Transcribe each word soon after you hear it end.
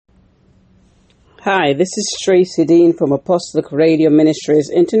Hi, this is Tracy Dean from Apostolic Radio Ministries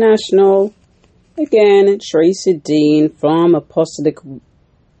International. Again, Tracy Dean from Apostolic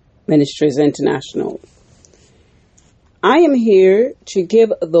Ministries International. I am here to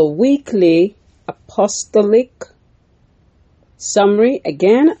give the weekly Apostolic summary.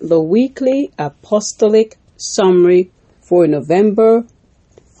 Again, the weekly Apostolic summary for November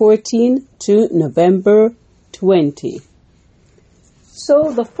 14 to November 20.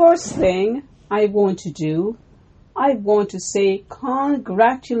 So the first thing I want to say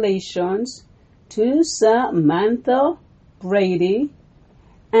congratulations to Samantha Brady,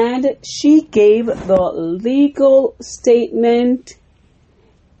 and she gave the legal statement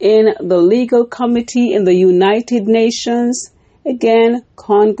in the legal committee in the United Nations. Again,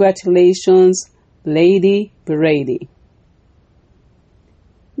 congratulations, Lady Brady.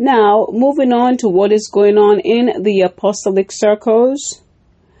 Now, moving on to what is going on in the apostolic circles.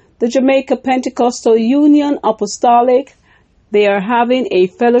 The Jamaica Pentecostal Union Apostolic, they are having a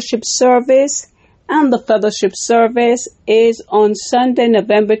fellowship service, and the fellowship service is on Sunday,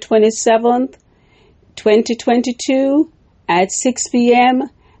 November 27th, 2022 at 6 p.m.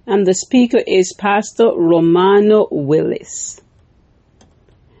 and the speaker is Pastor Romano Willis.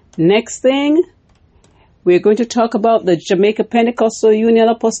 Next thing, we're going to talk about the Jamaica Pentecostal Union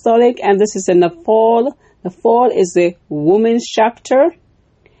Apostolic, and this is in the fall. The fall is the women's chapter.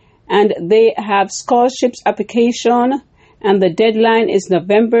 And they have scholarships application, and the deadline is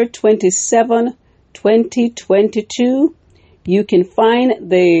November 27, 2022. You can find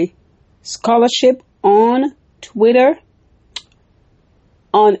the scholarship on Twitter,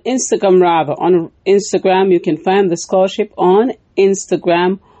 on Instagram, you can find the scholarship on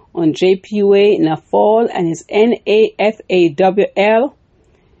Instagram on JPUA Nafal, and it's NAFAWL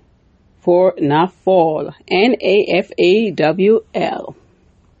for Nafal, NAFAWL.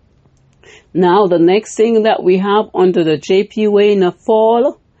 Now, the next thing that we have under the JPUA in the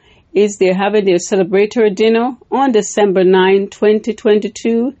fall is they're having their celebratory dinner on December 9,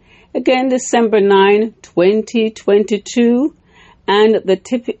 2022. Again, December 9, 2022. And the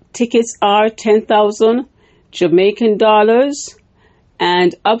tickets are 10,000 Jamaican dollars.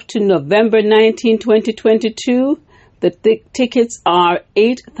 And up to November 19, 2022, the tickets are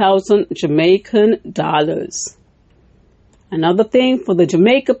 8,000 Jamaican dollars. Another thing for the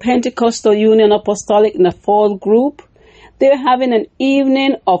Jamaica Pentecostal Union Apostolic in the fall group, they're having an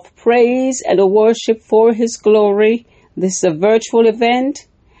evening of praise and worship for His glory. This is a virtual event,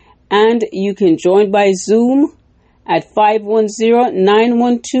 and you can join by Zoom at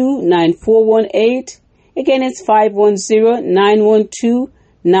 510-912-9418. Again, it's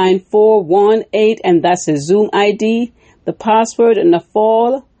 510-912-9418, and that's a Zoom ID. The password in the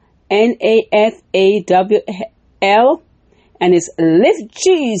fall, NAFAWL. And it's Lift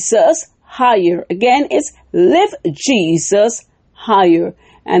Jesus Higher. Again, it's Lift Jesus Higher.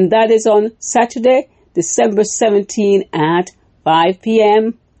 And that is on Saturday, December 17 at 5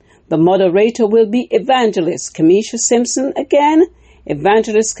 p.m. The moderator will be Evangelist Kamisha Simpson. Again,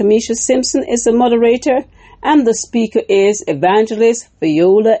 Evangelist Kamisha Simpson is the moderator. And the speaker is Evangelist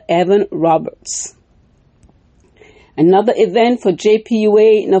Viola Evan Roberts. Another event for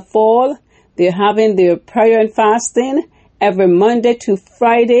JPUA in the fall. They're having their prayer and fasting every Monday to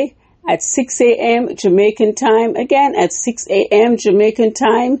Friday at 6 a.m. Jamaican time. Again, at 6 a.m. Jamaican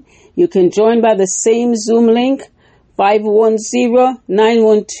time. You can join by the same Zoom link,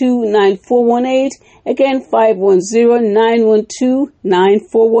 510-912-9418. Again,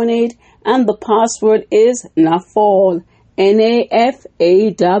 510-912-9418. And the password is NAFAWL,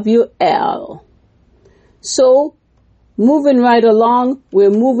 NAFAWL. So, moving right along,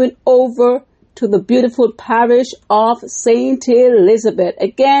 we're moving over to the beautiful parish of St. Elizabeth.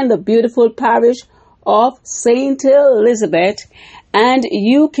 Again, the beautiful parish of St. Elizabeth. And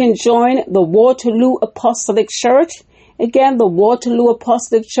you can join the Waterloo Apostolic Church. Again, the Waterloo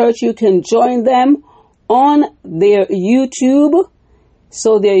Apostolic Church, you can join them on their YouTube.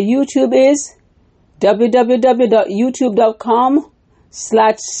 So their YouTube is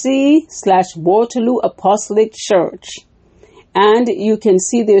www.youtube.com/C/Waterloo Apostolic Church. And you can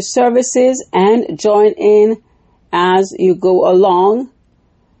see their services and join in as you go along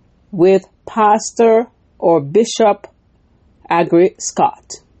with Pastor or Bishop Agri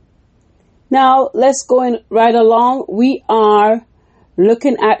Scott. Now, let's go in right along. We are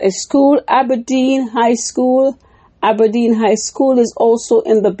looking at a school, Aberdeen High School. Aberdeen High School is also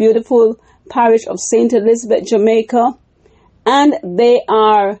in the beautiful parish of St. Elizabeth, Jamaica. And they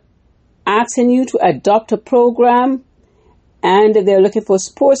are asking you to adopt a program. And they're looking for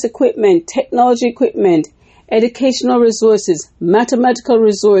sports equipment, technology equipment, educational resources, mathematical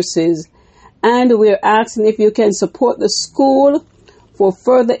resources, And we're asking if you can support the school. For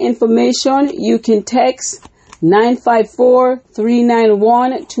further information, you can text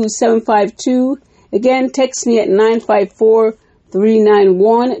 954-391-2752. Again, text me at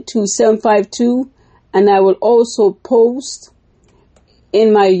 954-391-2752. And I will also post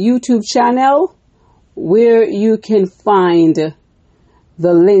in my YouTube channel where you can find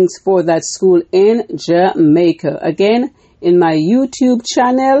the links for that school in Jamaica. Again, in my YouTube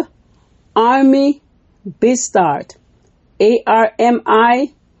channel, Army Bizstart,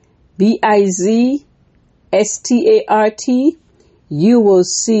 ARMIBIZSTART, you will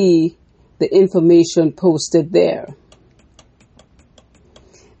see the information posted there.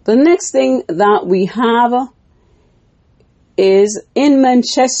 The next thing that we have is in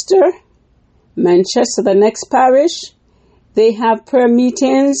Manchester, the next parish. They have prayer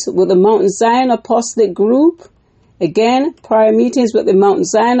meetings with the Mount Zion Apostolic Group. Again, prayer meetings with the Mount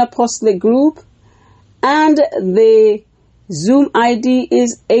Zion Apostolic Group. And the Zoom ID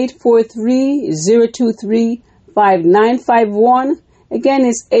is 843-023-5951. Again,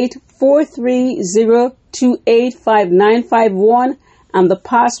 it's 843-028-5951. And the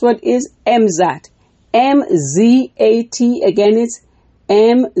password is MZAT. MZAT. Again, it's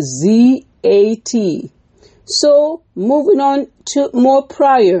MZAT. So, moving on to more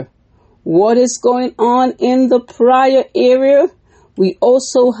prayer. What is going on in the prayer area? We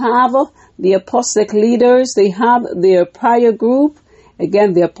also have the apostolic leaders. They have their prayer group.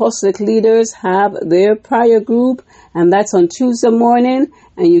 Again, the apostolic leaders have their prayer group, and that's on Tuesday morning.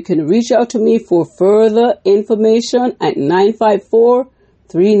 And you can reach out to me for further information at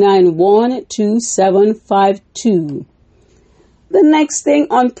 954-391-2752. The next thing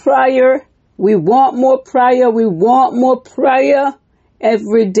on prayer, we want more prayer. We want more prayer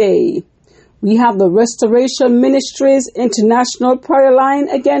every day. We have the Restoration Ministries International Prayer Line.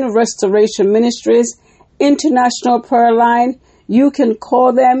 Again, Restoration Ministries International Prayer Line. You can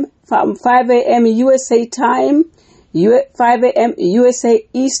call them from 5 a.m. USA time, 5 a.m. USA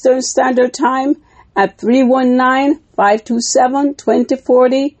Eastern Standard Time at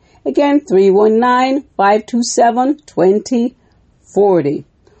 319-527-2040. Again, 319-527-2040.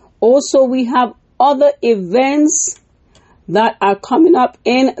 Also, we have other events that are coming up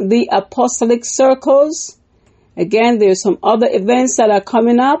in the apostolic circles. Again, there's some other events that are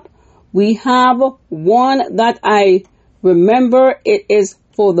coming up. We have one that I remember. It is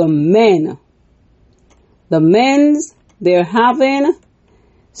for the men. The men's, they're having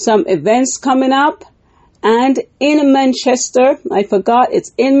some events coming up. And in Manchester, I forgot,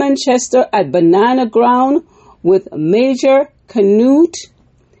 it's in Manchester at Banana Ground with Major Canute.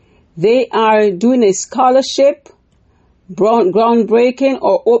 They are doing a scholarship, groundbreaking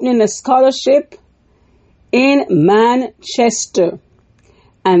or opening a scholarship in Manchester.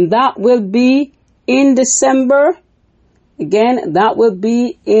 And that will be in December. Again, that will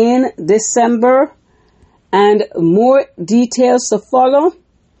be in December. And more details to follow.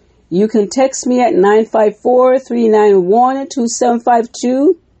 You can text me at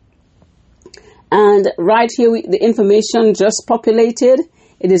 954-391-2752. And right here, the information just populated.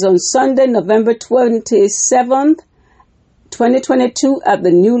 It is on Sunday, November 27th, 2022 at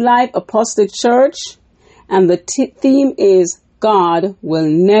the New Life Apostolic Church. And the theme is God will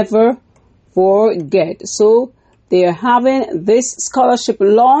never forget. So they are having this scholarship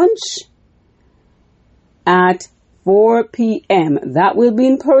launch at 4 p.m. That will be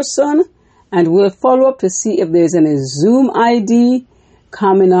in person, and we'll follow up to see if there's any Zoom ID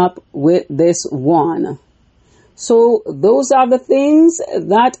coming up with this one. So those are the things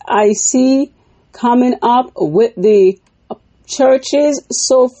that I see coming up with the churches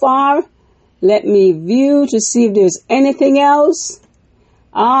so far. Let me view to see if there's anything else.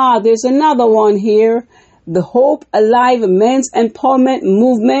 There's another one here. The Hope Alive Men's Empowerment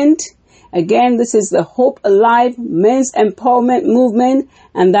Movement. Again, this is the Hope Alive Men's Empowerment Movement,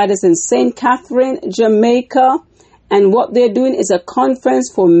 and that is in St. Catherine, Jamaica. And what they're doing is a conference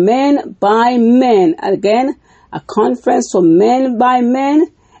for men by men. Again, a conference for men by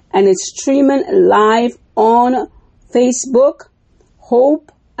men, and it's streaming live on Facebook,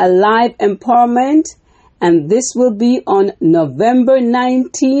 Hope Alive Empowerment, and this will be on November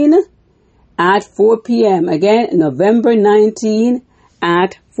 19 at 4 p.m. Again, November 19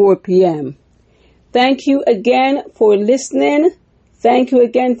 at 4 p.m. Thank you again for listening. Thank you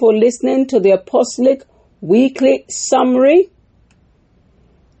again for listening to the Apostolic Weekly Summary.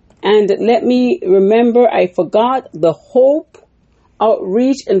 And let me remember, I forgot the Hope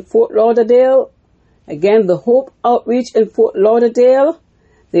Outreach in Fort Lauderdale. Again, the Hope Outreach in Fort Lauderdale.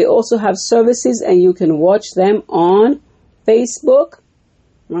 They also have services, and you can watch them on Facebook.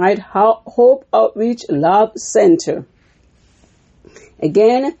 right? Hope Outreach Love Center.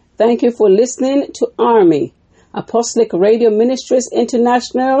 Again, thank you for listening to Army, Apostolic Radio Ministries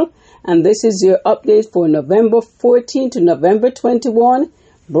International, and this is your update for November 14 to November 21,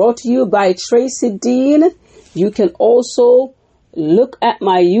 brought to you by Tracy Dean. You can also look at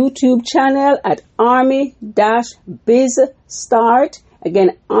my YouTube channel at Army-Biz-Start.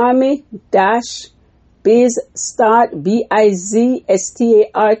 Again, Army-Biz-Start, Bizstart.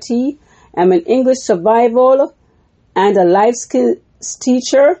 I'm an English survival and a life skills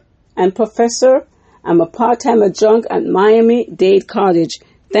teacher and professor. I'm a part-time adjunct at Miami-Dade College.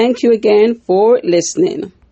 Thank you again for listening.